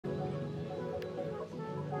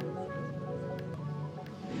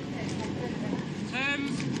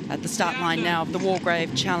at the start line now of the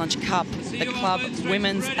Wargrave Challenge Cup, the club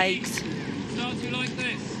women's 8.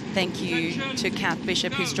 Thank you to Kath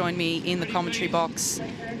Bishop, who's joined me in the commentary box,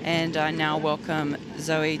 and I now welcome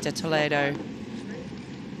Zoe de Toledo.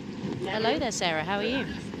 Hello there, Sarah. How are you?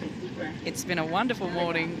 It's been a wonderful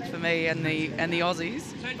morning for me and the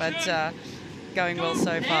Aussies, but going well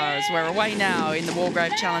so far as we're away now in the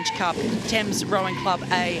Wargrave Challenge Cup, Thames Rowing Club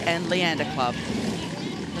A and Leander Club.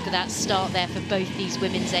 Look at that start there for both these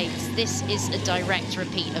women's 8s. This is a direct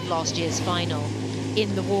repeat of last year's final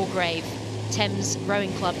in the Wargrave. Thames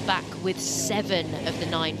Rowing Club back with 7 of the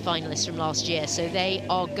 9 finalists from last year, so they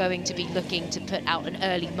are going to be looking to put out an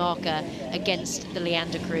early marker against the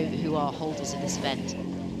Leander crew, who are holders of this event.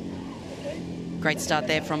 Great start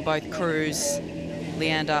there from both crews.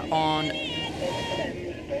 Leander on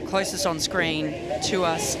closest on screen to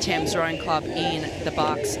us, Thames Rowing Club in the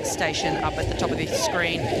Barks station up at the top of the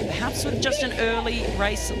screen, perhaps with just an early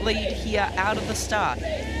race lead here out of the start.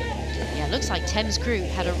 Yeah, it looks like Thames crew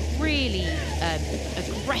had a really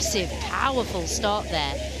aggressive, powerful start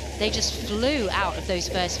there. They just flew out of those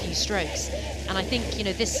first few strokes. And I think, you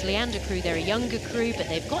know, this Leander crew, they're a younger crew, but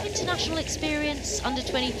they've got international experience, under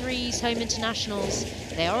 23s, home internationals.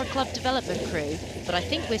 They are a club development crew, but I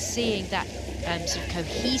think we're seeing that sort of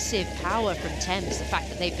cohesive power from Thames, the fact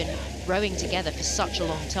that they've been rowing together for such a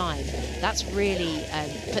long time. That's really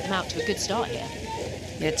put them out to a good start here.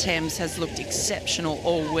 Yeah, Thames has looked exceptional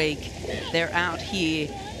all week. They're out here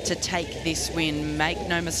to take this win. Make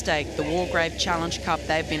no mistake, the Wargrave Challenge Cup,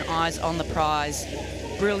 they've been eyes on the prize.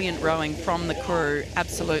 Brilliant rowing from the crew,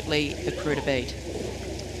 absolutely the crew to beat.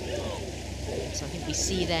 So I think we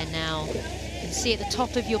see there now, you can see at the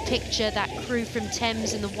top of your picture that crew from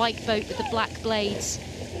Thames in the white boat with the black blades,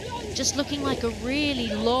 just looking like a really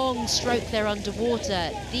long stroke there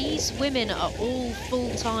underwater. These women are all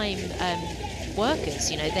full-time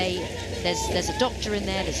workers. You know, there's a doctor in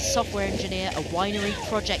there, there's a software engineer, a winery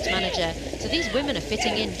project manager. So these women are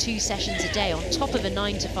fitting in 2 sessions a day on top of a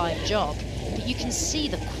 9-to-5 job. But you can see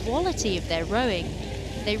the quality of their rowing.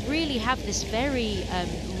 They really have this very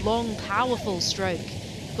long, powerful stroke.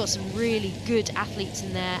 We've got some really good athletes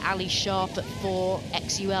in there. Ali Sharp at 4,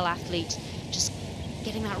 ex-UL athlete, just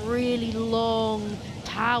getting that really long,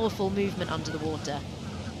 powerful movement under the water.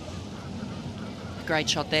 Great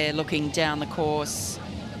shot there, looking down the course.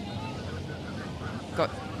 Got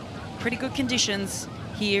pretty good conditions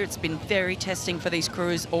here. It's been very testing for these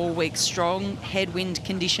crews all week. Strong headwind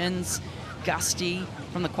conditions, gusty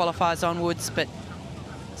from the qualifiers onwards, but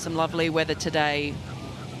some lovely weather today.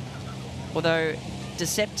 Although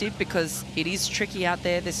deceptive, because it is tricky out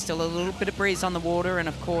there. There's still a little bit of breeze on the water, and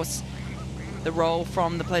of course the roll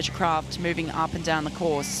from the pleasure craft moving up and down the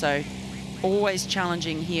course. So always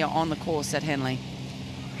challenging here on the course at Henley.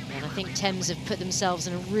 And I think Thames have put themselves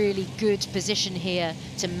in a really good position here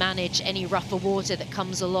to manage any rougher water that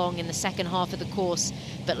comes along in the second half of the course.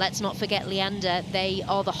 But let's not forget Leander, they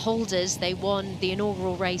are the holders. They won the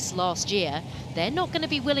inaugural race last year. They're not going to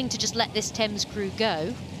be willing to just let this Thames crew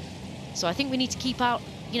go. So I think we need to keep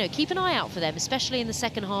an eye out for them, especially in the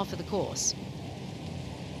second half of the course.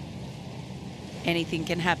 Anything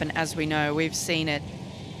can happen, as we know. We've seen it.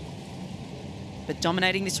 But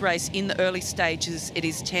dominating this race in the early stages, it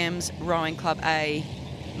is Thames Rowing Club A,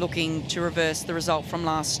 looking to reverse the result from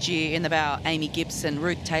last year. In the bow, Amy Gibson,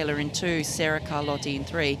 Ruth Taylor in 2, Sarah Carlotti in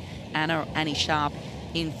 3, Annie Sharp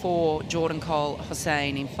in 4, Jordan Cole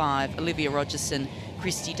Hussein in 5, Olivia Rogerson,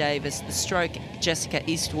 Christy Davis, the stroke, Jessica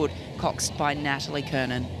Eastwood, coxed by Natalie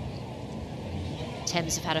Kernan.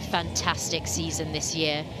 Thames have had a fantastic season this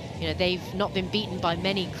year. You know, they've not been beaten by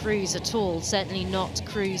many crews at all, certainly not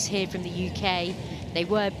crews here from the UK. They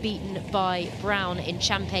were beaten by Brown in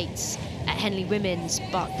Champates at Henley Women's,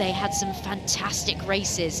 but they had some fantastic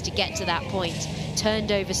races to get to that point,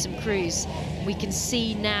 turned over some crews. We can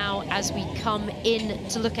see now, as we come in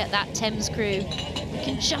to look at that Thames crew, we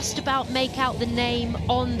can just about make out the name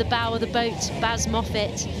on the bow of the boat, Baz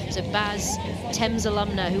Moffat. So Baz, Thames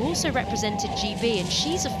alumna, who also represented GB, and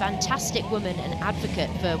she's a fantastic woman and advocate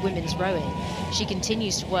for women's rowing. She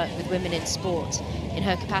continues to work with women in sport in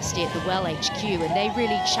her capacity at the Well HQ, and they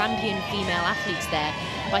really champion female athletes there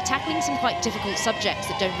by tackling some quite difficult subjects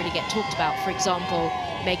that don't really get talked about. For example,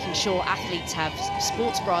 making sure athletes have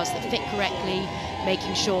sports bras that fit correctly,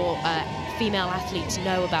 making sure female athletes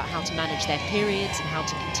know about how to manage their periods and how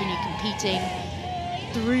to continue competing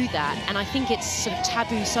through that. And I think it's sort of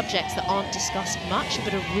taboo subjects that aren't discussed much,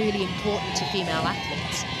 but are really important to female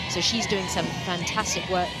athletes. So she's doing some fantastic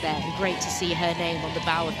work there, and great to see her name on the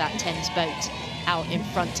bow of that Thames boat. out in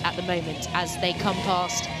front at the moment as they come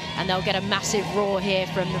past, and they'll get a massive roar here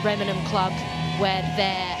from the Leander Club where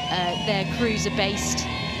their crews are based.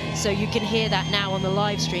 So you can hear that now on the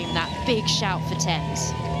live stream, that big shout for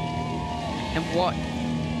Thames. And what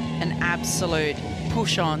an absolute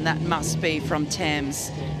push on that must be from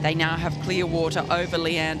Thames. They now have clear water over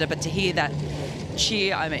Leander, but to hear that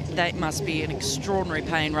cheer, I mean, that must be an extraordinary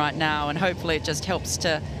pain right now, and hopefully it just helps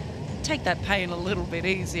to take that pain a little bit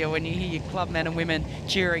easier when you hear your club men and women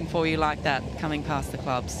cheering for you like that coming past the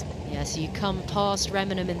clubs. Yeah, so you come past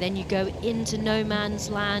Remenham and then you go into no man's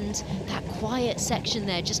land, that quiet section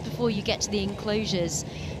there just before you get to the enclosures.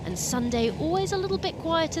 And Sunday, always a little bit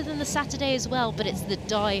quieter than the Saturday as well, but it's the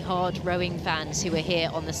die-hard rowing fans who are here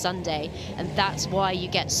on the Sunday, and that's why you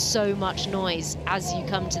get so much noise as you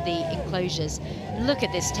come to the enclosures. Look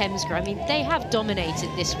at this Thames crew. I mean, they have dominated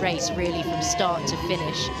this race really from start to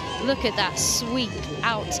finish. Look at that sweep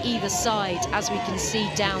out either side as we can see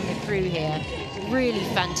down the crew here. Really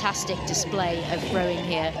fantastic display of rowing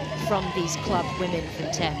here from these club women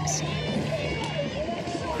from Thames.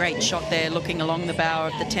 Great shot there, looking along the bow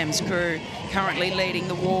of the Thames crew, currently leading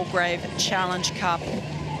the Wargrave Challenge Cup.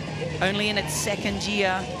 Only in its second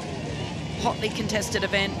year, hotly contested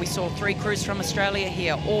event. We saw 3 crews from Australia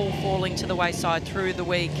here, all falling to the wayside through the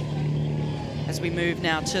week. As we move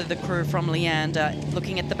now to the crew from Leander,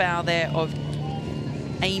 looking at the bow there of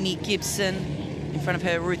Amy Gibson, in front of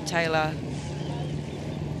her Ruth Taylor.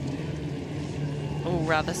 Oh,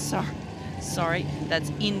 rather, sorry,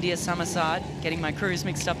 that's India Summerside, getting my crews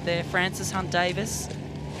mixed up there. Frances Hunt-Davis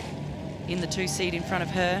in the 2 seat in front of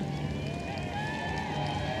her.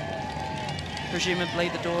 Presumably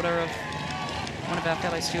the daughter of one of our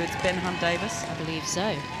fellow stewards, Ben Hunt-Davis. I believe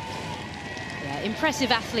so. Yeah,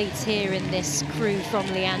 impressive athletes here in this crew from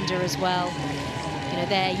Leander as well. You know,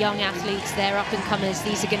 they're young athletes, they're up-and-comers.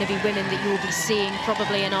 These are going to be women that you'll be seeing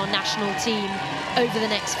probably in our national team over the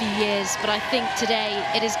next few years. But I think today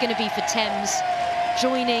it is going to be for Thames,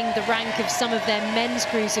 joining the rank of some of their men's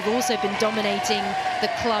crews who've also been dominating the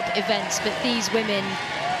club events. But these women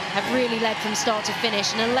have really led from start to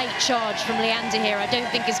finish. And a late charge from Leander here, I don't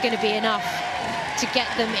think is going to be enough to get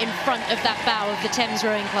them in front of that bow of the Thames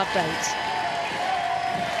Rowing Club boat.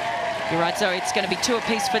 You're right, Zoe, it's going to be 2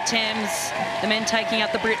 apiece for Thames. The men taking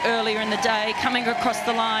out the Brit earlier in the day, coming across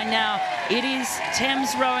the line now. It is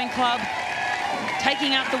Thames Rowing Club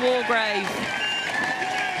taking out the Wargrave,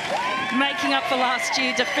 making up for last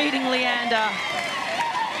year, defeating Leander.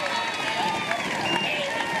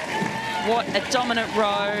 What a dominant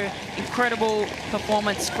row. Incredible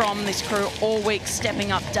performance from this crew all week,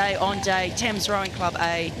 stepping up day on day. Thames Rowing Club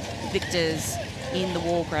A, victors in the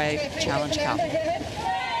Wargrave Challenge Cup.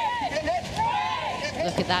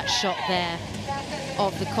 Look at that shot there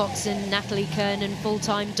of the coxswain, Natalie Kernan,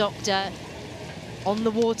 full-time doctor, on the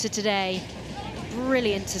water today.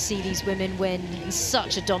 Brilliant to see these women win in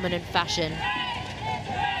such a dominant fashion.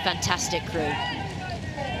 Fantastic crew.